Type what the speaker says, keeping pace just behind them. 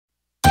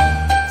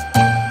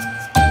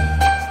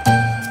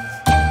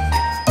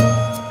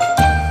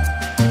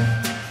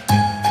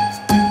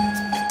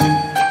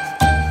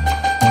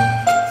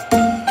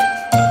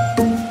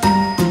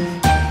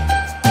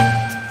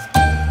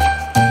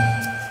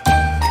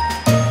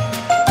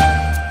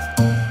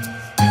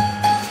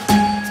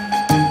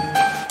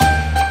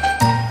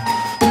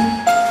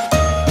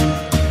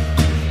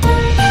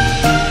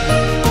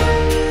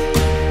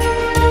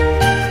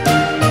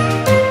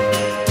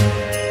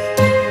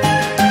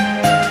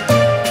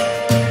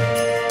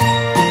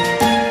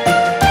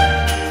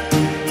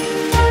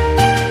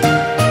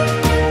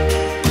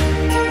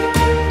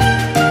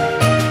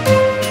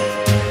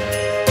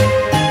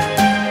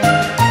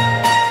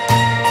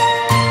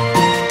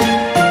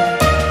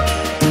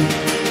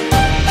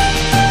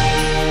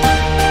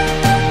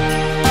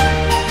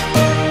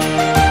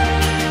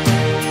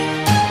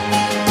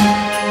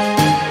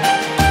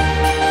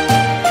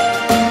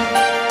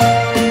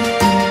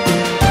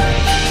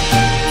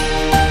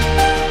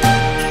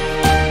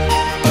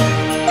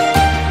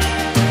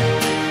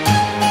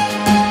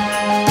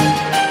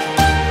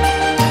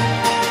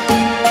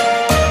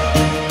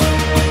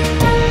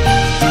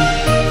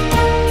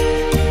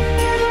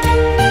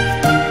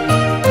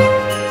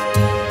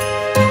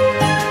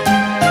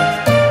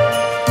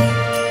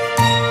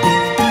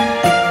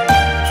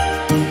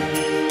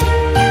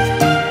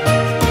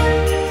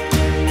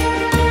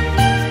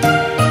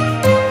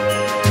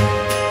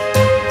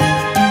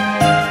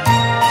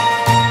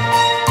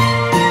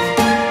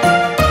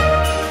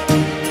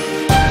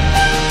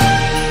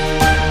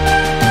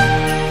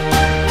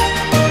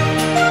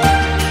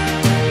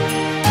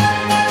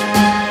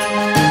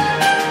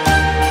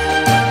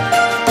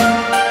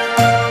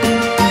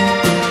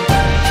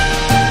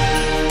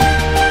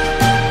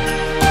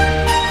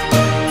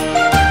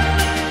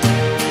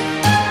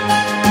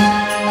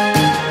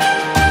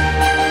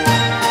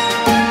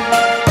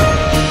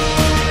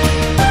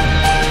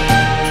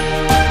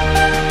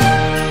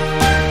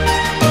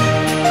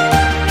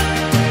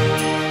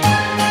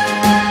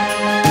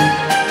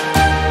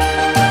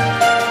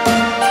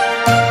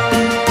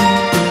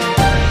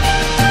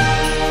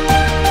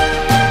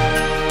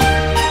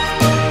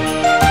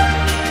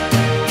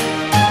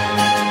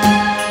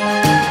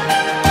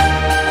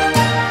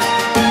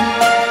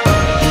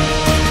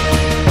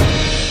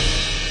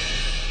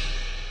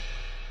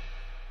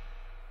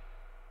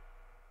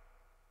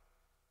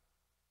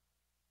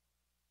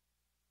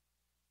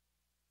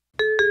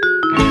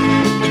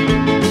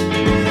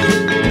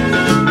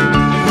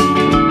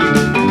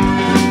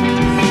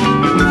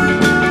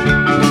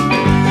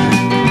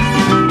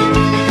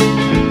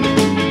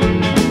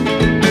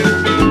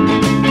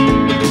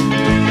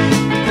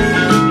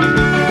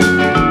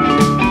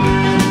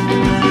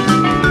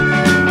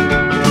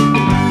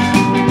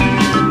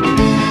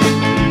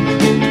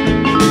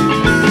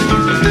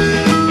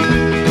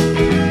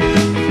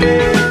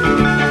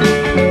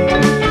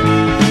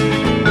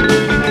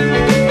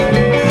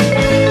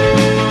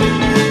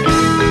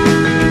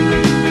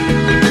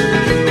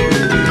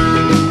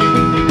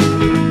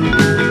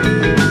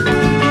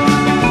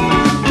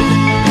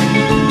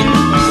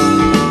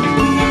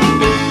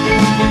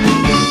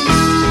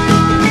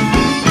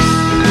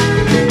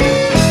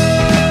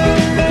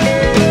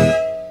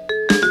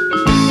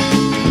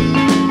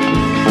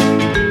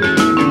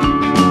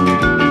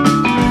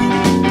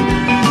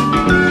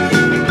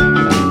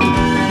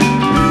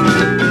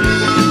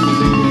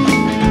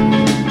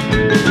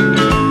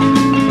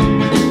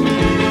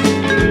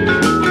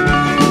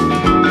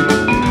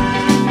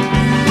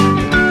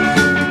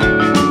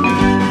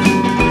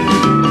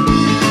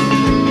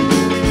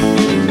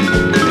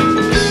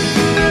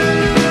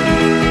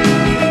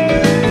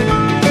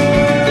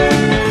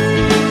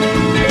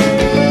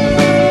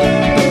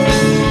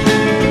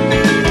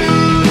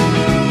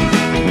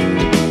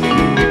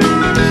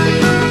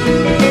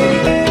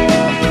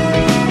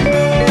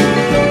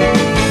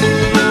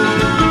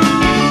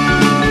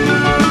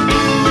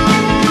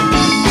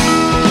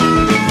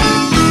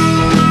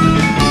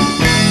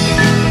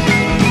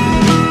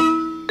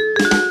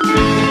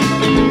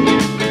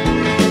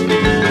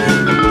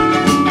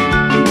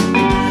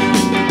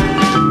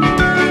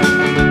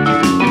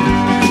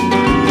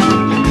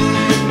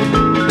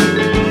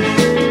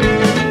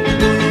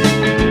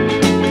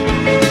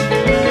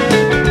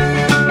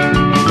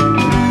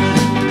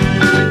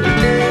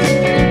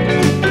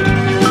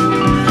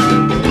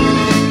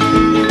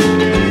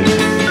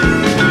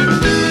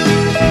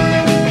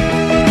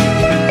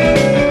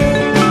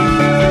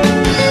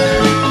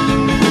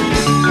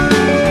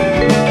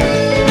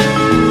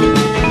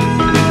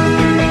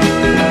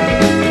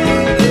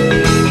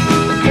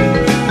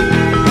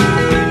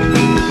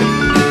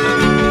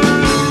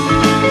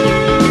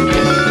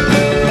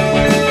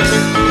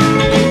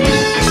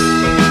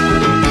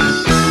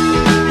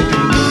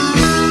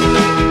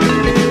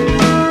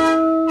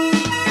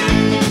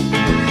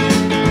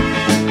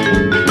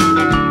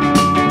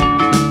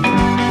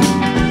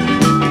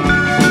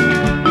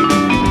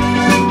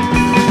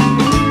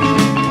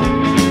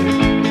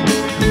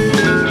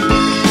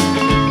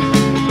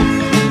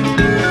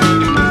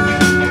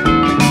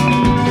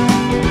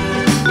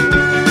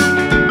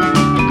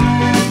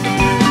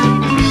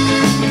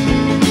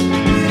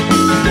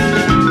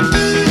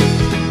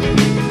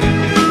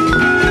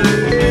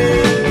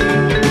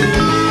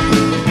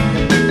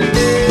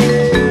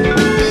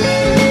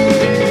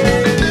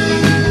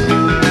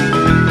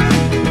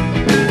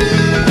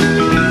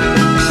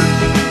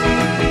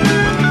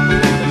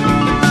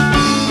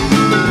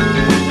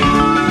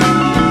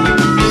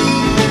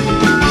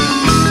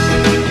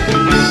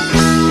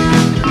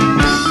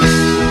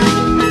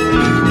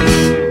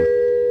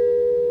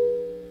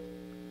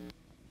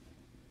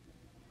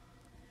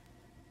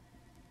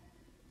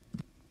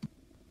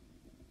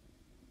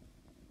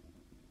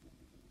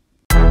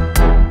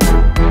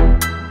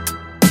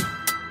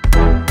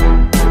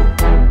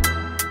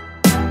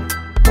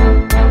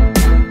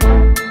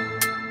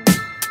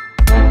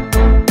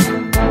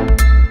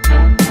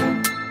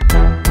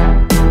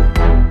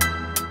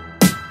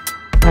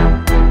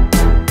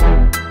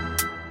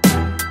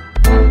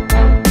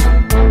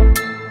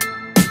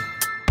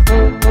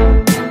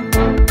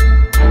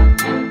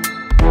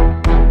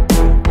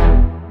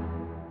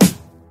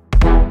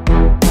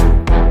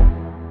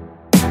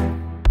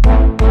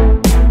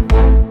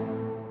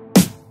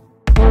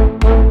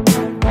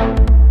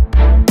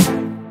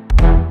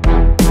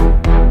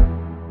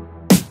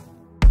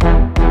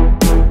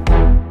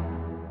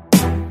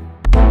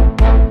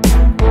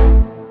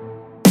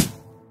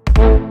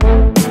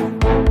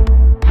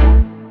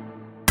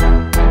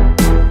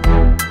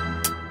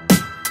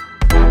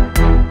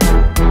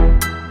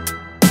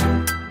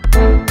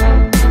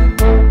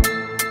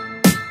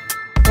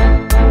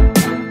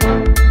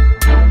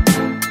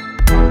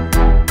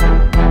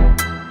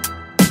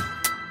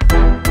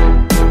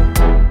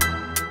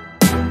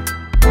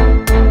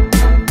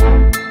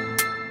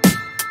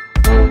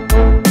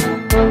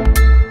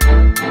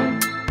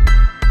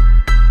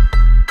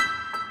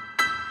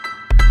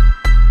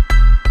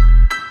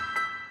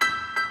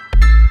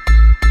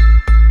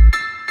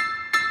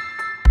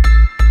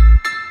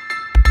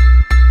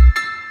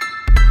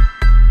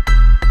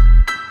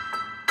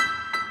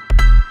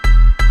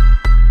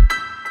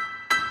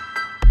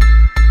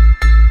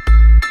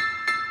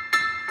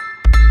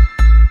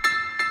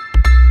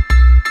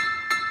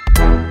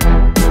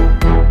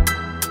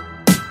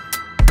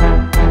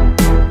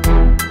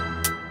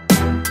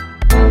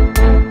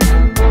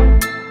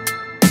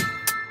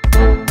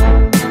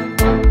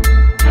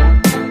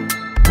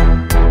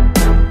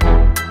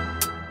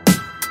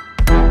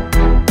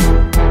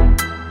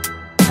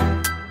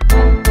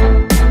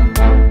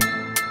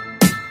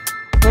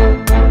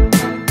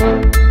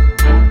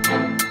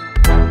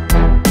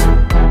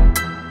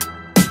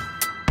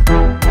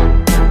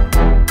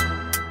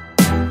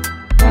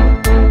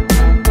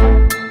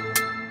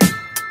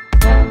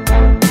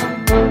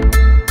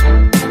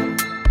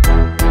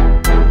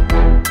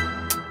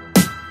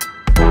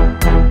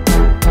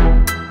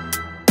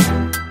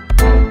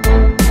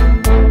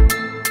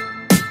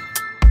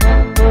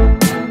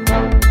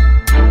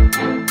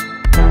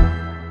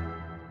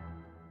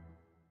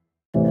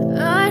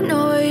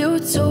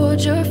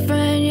told your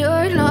friend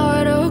you're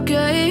not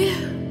okay?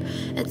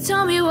 And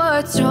tell me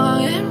what's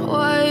wrong and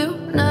why you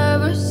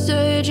never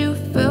said you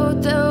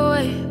felt that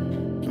way.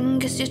 And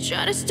guess you're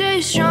trying to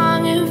stay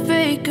strong and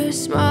fake a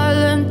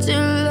smile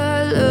until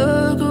I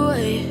look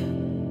away.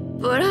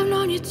 But I've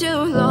known you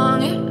too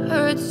long, it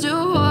hurts to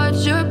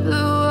watch your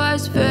blue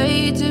eyes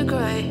fade to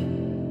gray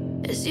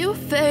as you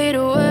fade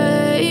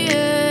away,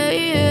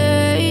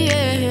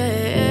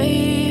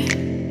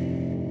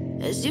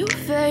 as you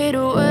fade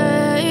away.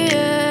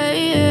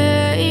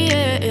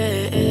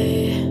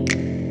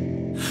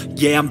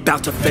 Yeah, I'm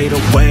about to fade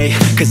away,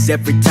 cause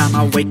every time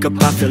I wake up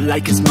I feel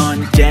like it's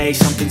Monday.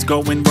 Something's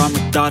going wrong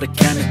with all the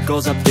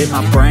chemicals up in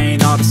my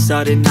brain. All of a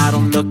sudden I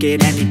don't look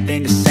at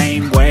anything the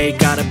same way.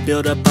 Got a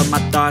buildup of my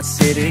thoughts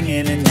sitting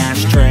in an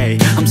ashtray.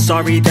 I'm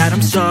sorry that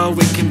I'm so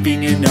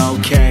inconvenient,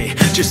 okay?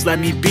 Just let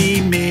me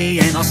be me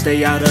and I'll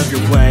stay out of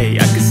your way.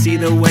 I can see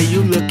the way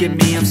you look at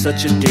me, I'm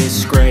such a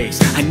disgrace.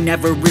 I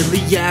never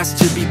really asked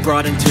to be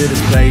brought into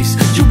this place.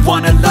 You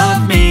wanna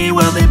love me?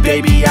 Well then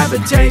baby, have a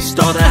taste.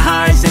 All the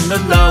highs and the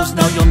lows,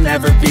 no, you'll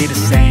never be the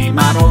same.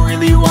 I don't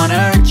really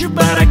wanna hurt you,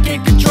 but I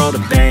can't control the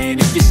pain.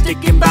 If you're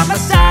sticking by my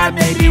side,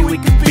 maybe we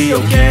could be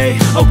okay.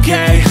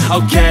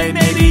 Okay,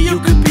 maybe you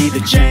could be the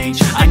change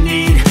I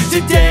need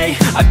today.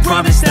 I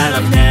promise that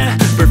I've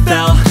never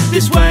felt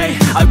this way.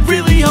 I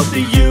really hope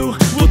that you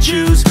will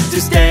choose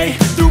to stay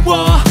through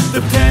all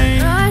the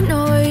pain. I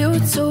know you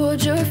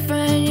told your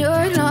friend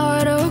you're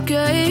not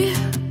okay.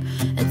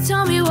 And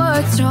tell me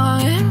what's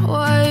wrong and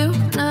why you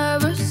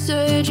never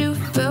said you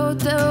felt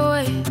that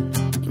way.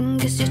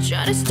 Guess you're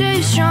trying to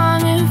stay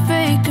strong and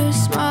fake a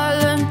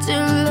smile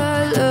until I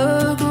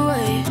look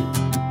away.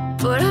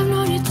 But I've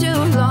known you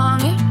too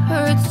long, it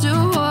hurts to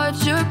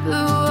watch your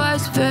blue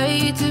eyes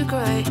fade to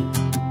gray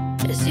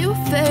as you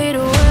fade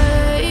away.